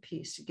result of the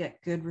piece, to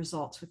get good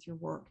results with your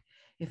work.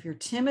 If you're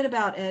timid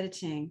about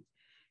editing,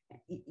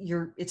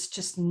 it's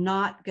just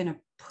not going to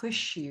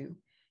push you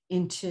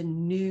into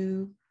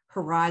new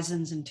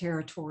horizons and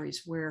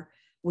territories where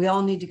we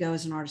all need to go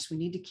as an artist. We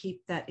need to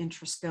keep that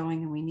interest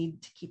going, and we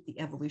need to keep the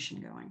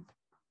evolution going.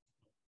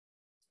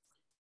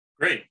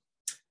 Great.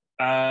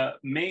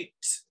 Mate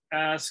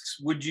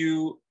asks, would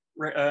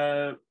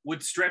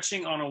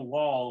stretching on a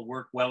wall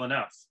work well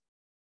enough?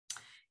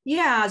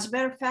 Yeah, as a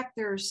matter of fact,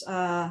 there's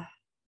I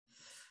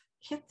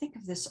can't think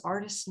of this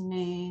artist's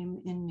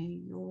name in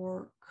New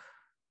York.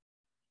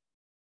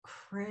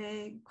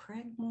 Craig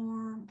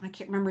Moore, I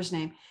can't remember his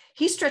name.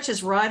 He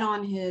stretches right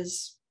on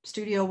his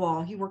studio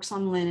wall. He works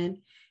on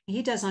linen.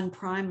 He does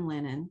unprimed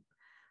linen,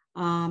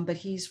 but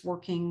he's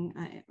working,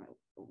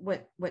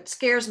 what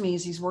scares me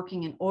is he's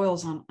working in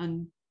oils on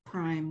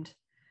unprimed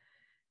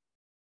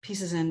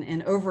pieces,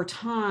 and over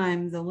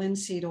time the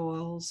linseed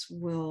oils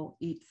will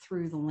eat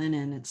through the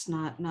linen. It's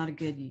not a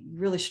good, you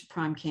really should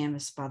prime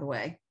canvas, by the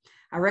way.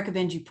 I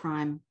recommend you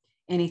prime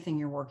anything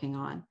you're working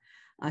on,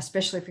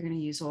 especially if you're going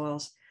to use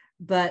oils.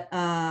 But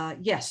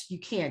yes, you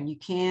can.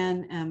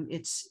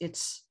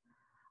 It's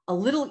a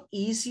little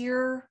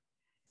easier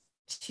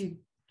to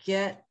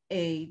get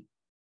a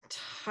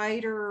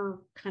tighter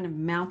kind of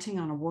mounting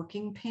on a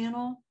working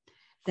panel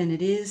than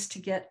it is to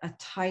get a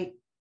tight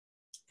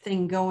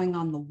thing going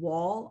on the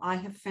wall, I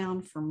have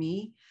found, for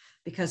me,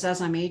 because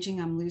as I'm aging,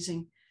 I'm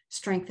losing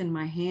strength in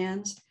my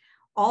hands.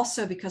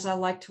 Also, because I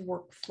like to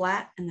work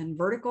flat and then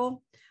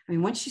vertical. I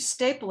mean, once you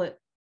staple it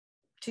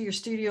to your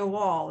studio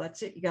wall,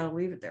 that's it. You got to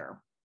leave it there.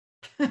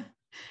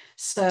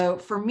 So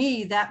for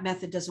me, that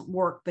method doesn't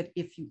work. But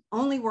if you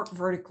only work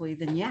vertically,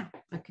 then yeah,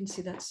 I can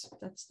see that's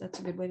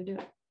a good way to do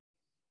it.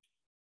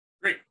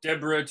 Great.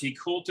 Deborah T.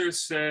 Coulter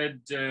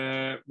said,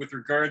 with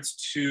regards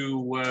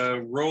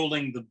to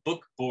rolling the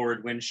book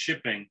board when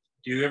shipping,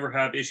 do you ever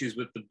have issues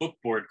with the book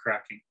board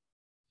cracking?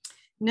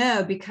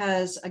 No,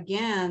 because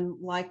again,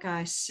 like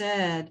I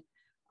said,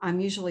 I'm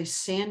usually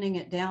sanding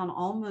it down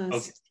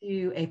almost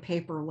to a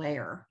paper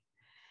layer.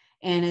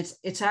 And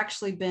it's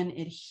actually been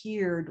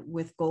adhered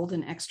with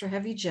golden extra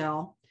heavy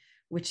gel,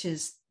 which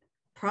is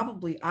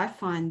probably, I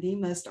find, the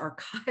most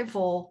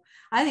archival.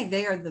 I think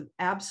they are the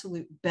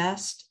absolute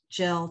best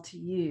gel to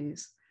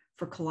use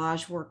for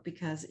collage work,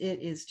 because it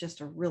is just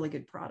a really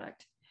good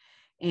product.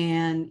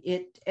 And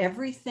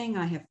everything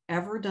I have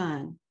ever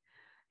done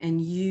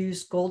and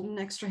used golden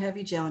extra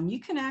heavy gel, and you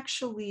can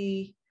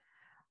actually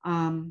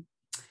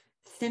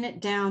thin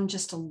it down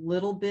just a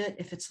little bit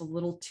if it's a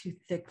little too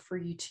thick for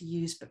you to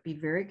use, but be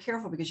very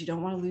careful because you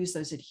don't want to lose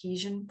those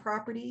adhesion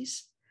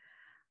properties.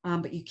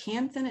 But you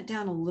can thin it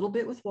down a little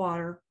bit with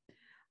water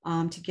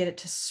to get it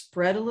to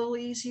spread a little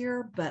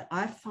easier. But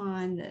I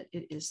find that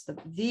it is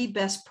the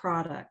best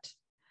product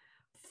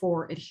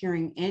for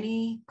adhering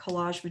any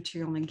collage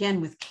material. And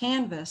again, with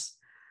canvas,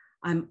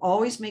 I'm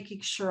always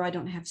making sure I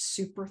don't have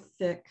super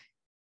thick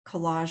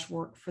collage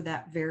work for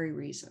that very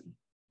reason.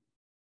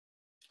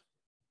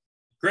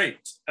 Great.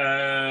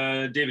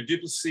 David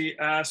Duplessis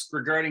asked,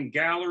 regarding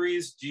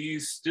galleries, do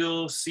you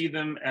still see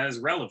them as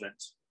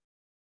relevant?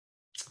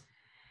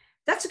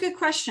 That's a good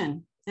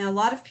question. And a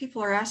lot of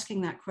people are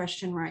asking that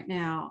question right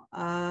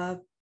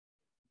now.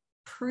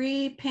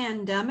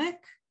 Pre-pandemic,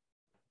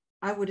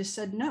 I would have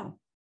said no.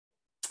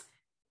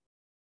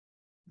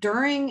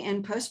 During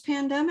and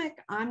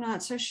post-pandemic, I'm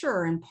not so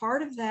sure. And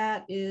part of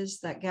that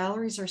is that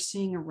galleries are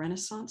seeing a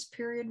renaissance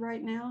period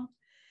right now.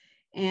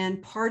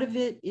 And part of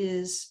it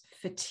is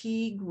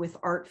fatigue with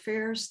art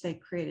fairs. They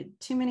created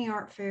too many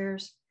art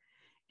fairs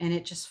and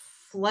it just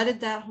flooded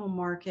that whole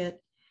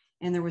market.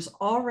 And there was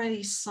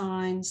already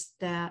signs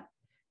that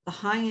the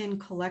high-end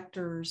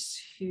collectors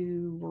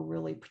who were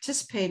really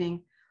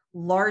participating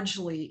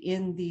largely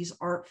in these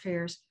art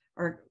fairs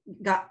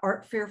got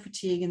art fair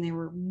fatigue, and they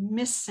were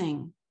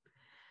missing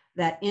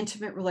that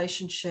intimate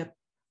relationship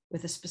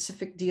with a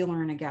specific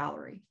dealer in a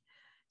gallery.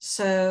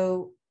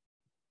 So,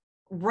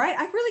 right,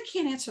 I really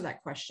can't answer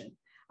that question.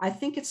 I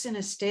think it's in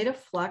a state of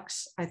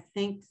flux. I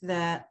think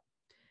that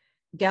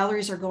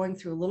galleries are going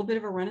through a little bit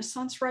of a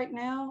renaissance right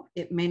now.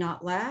 It may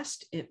not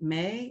last. It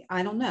may,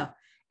 I don't know.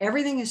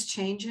 Everything is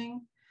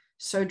changing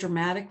so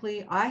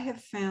dramatically. I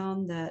have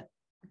found that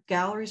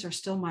galleries are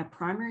still my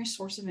primary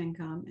source of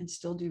income and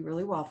still do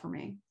really well for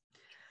me.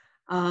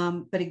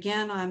 But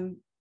again, I'm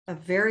a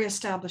very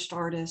established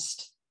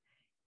artist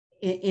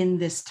in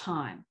this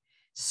time.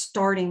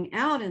 Starting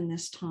out in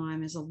this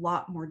time is a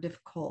lot more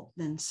difficult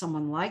than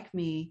someone like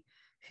me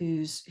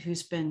who's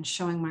been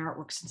showing my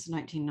artwork since the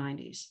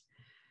 1990s.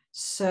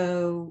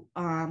 So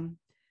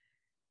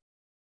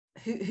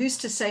who's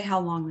to say how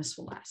long this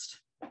will last?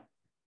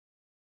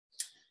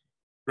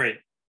 Great.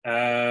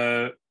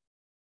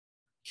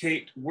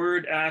 Kate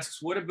Word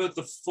asks, what about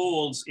the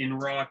folds in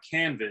raw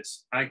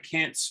canvas? I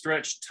can't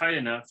stretch tight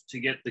enough to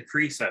get the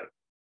crease out.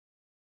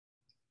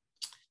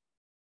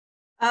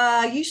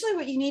 Usually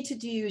what you need to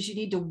do is you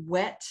need to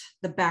wet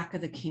the back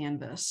of the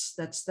canvas.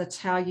 That's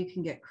how you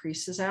can get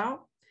creases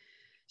out.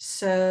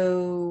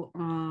 So,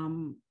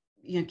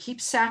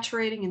 keep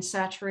saturating and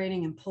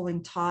saturating and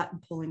pulling taut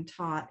and pulling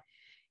taut.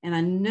 And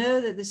I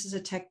know that this is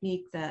a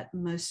technique that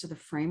most of the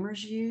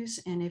framers use.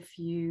 And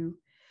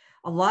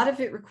a lot of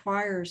it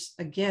requires,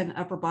 again,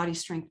 upper body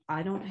strength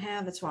I don't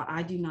have. That's why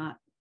I do not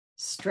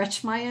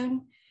stretch my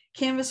own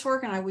canvas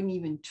work. And I wouldn't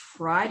even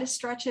try to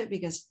stretch it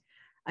because,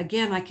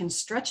 again, I can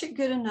stretch it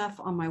good enough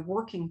on my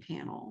working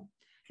panel.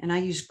 And I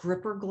use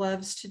gripper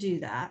gloves to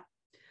do that.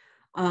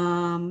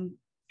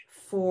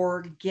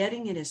 For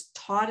getting it as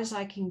taut as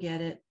I can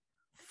get it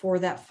for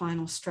that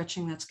final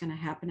stretching that's going to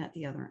happen at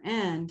the other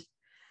end.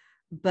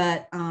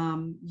 But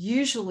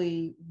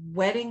usually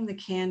wetting the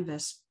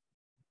canvas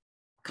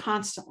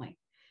constantly,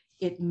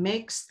 it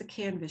makes the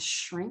canvas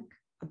shrink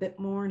a bit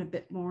more and a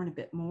bit more and a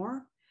bit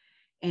more,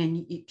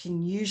 and it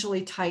can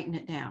usually tighten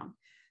it down.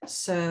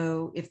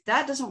 So if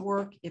that doesn't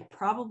work, it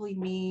probably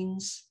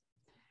means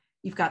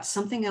you've got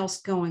something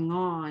else going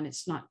on.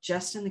 It's not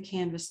just in the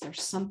canvas.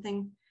 There's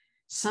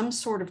some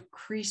sort of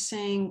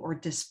creasing or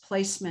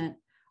displacement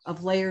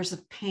of layers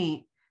of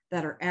paint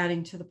that are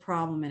adding to the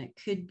problem. And it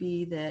could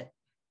be that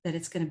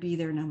it's going to be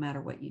there no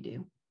matter what you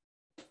do.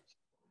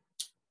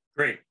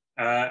 Great.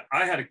 I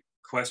had a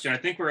question. I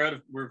think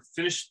we're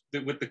finished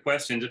with the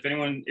questions.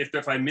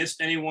 If I missed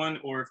anyone,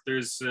 or if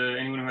there's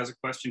anyone who has a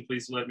question,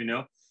 please let me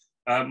know.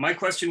 My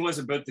question was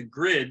about the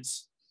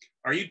grids.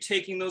 Are you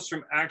taking those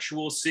from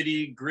actual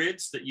city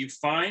grids that you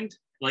find?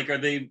 Like, are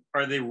they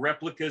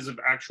replicas of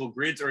actual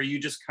grids, or are you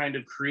just kind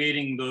of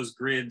creating those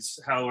grids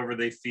however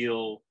they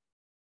feel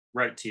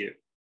right to you?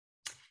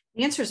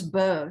 The answer is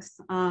both.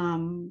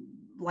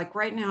 Like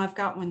right now, I've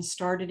got one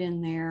started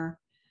in there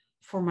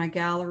for my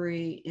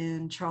gallery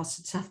in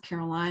Charleston, South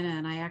Carolina,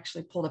 and I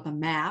actually pulled up a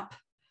map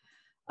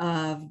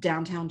of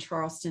downtown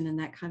Charleston and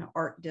that kind of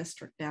art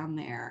district down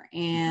there.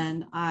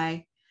 And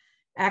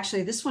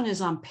this one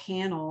is on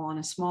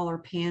a smaller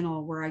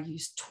panel where I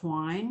use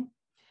twine,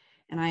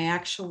 and I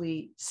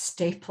actually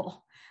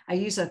staple. I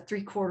use a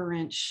 3/4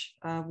 inch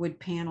wood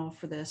panel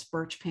for this,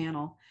 birch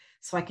panel,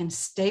 so I can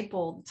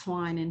staple the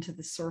twine into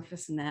the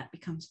surface, and that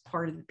becomes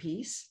part of the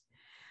piece.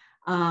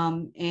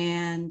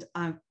 And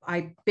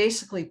I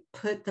basically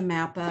put the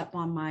map up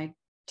on my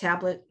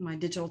tablet, my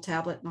digital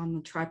tablet, on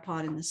the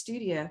tripod in the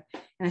studio,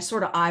 and I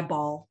sort of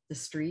eyeball the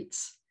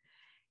streets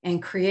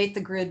and create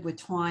the grid with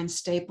twine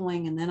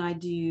stapling. And then I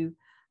do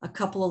a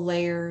couple of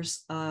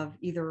layers of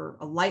either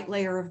a light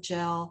layer of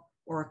gel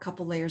or a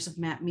couple layers of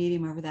matte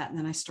medium over that. And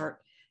then I start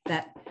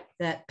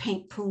that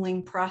paint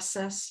pooling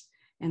process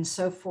and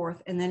so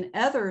forth. And then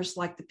others,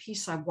 like the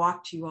piece I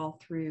walked you all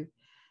through,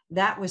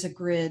 that was a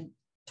grid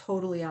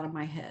totally out of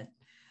my head.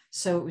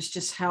 So it was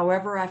just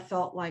however I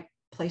felt like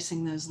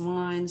placing those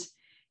lines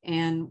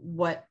and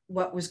what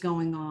was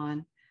going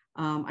on.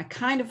 I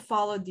kind of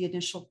followed the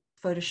initial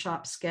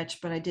Photoshop sketch,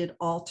 but I did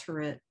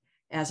alter it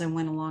as I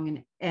went along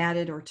and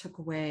added or took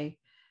away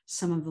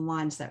some of the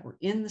lines that were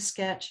in the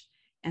sketch,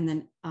 and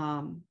then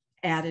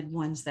added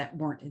ones that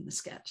weren't in the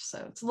sketch.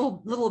 So it's a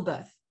little of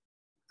both.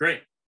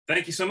 Great.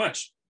 Thank you so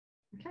much.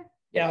 Okay.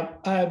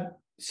 Yeah.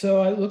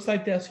 So it looks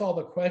like that's all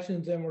the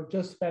questions, and we're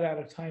just about out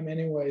of time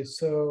anyway.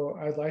 So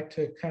I'd like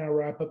to kind of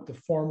wrap up the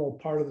formal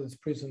part of this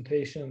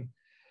presentation.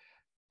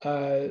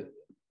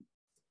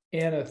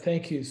 Anna,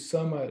 thank you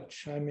so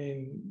much. I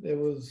mean, it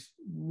was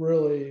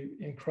really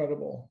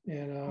incredible,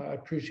 and I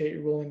appreciate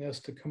your willingness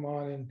to come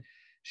on and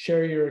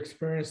share your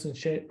experience and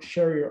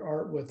share your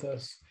art with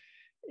us.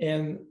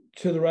 And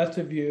to the rest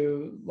of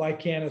you,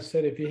 like Anna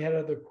said, if you had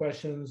other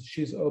questions,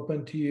 she's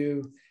open to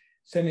you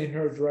sending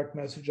her a direct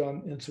message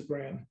on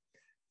Instagram.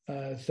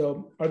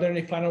 So are there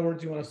any final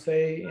words you want to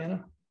say,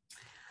 Anna?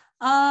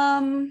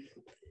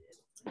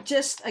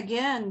 Just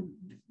again,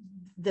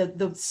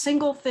 the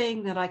single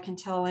thing that I can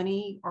tell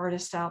any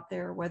artist out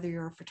there, whether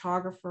you're a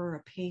photographer,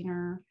 a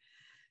painter,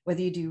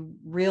 whether you do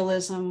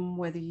realism,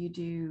 whether you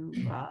do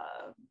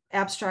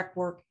abstract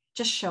work,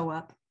 just show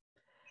up.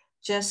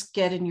 Just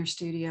get in your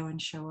studio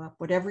and show up.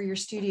 Whatever your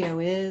studio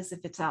is,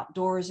 if it's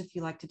outdoors, if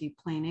you like to do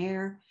plein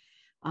air,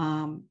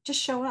 just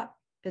show up.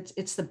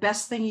 It's the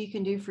best thing you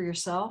can do for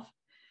yourself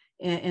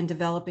in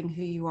developing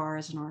who you are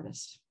as an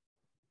artist.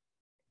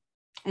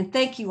 And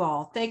thank you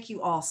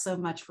all so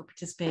much for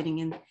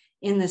participating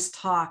in this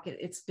talk.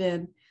 It's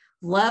been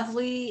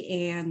lovely,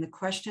 and the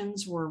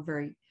questions were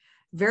very,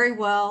 very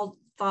well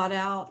thought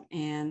out,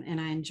 and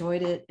I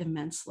enjoyed it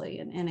immensely.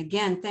 And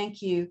again,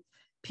 thank you,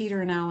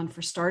 Peter and Alan,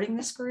 for starting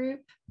this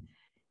group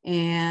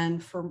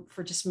and for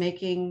just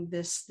making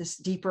this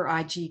deeper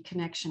IG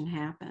connection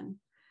happen.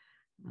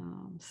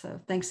 So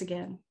thanks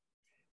again.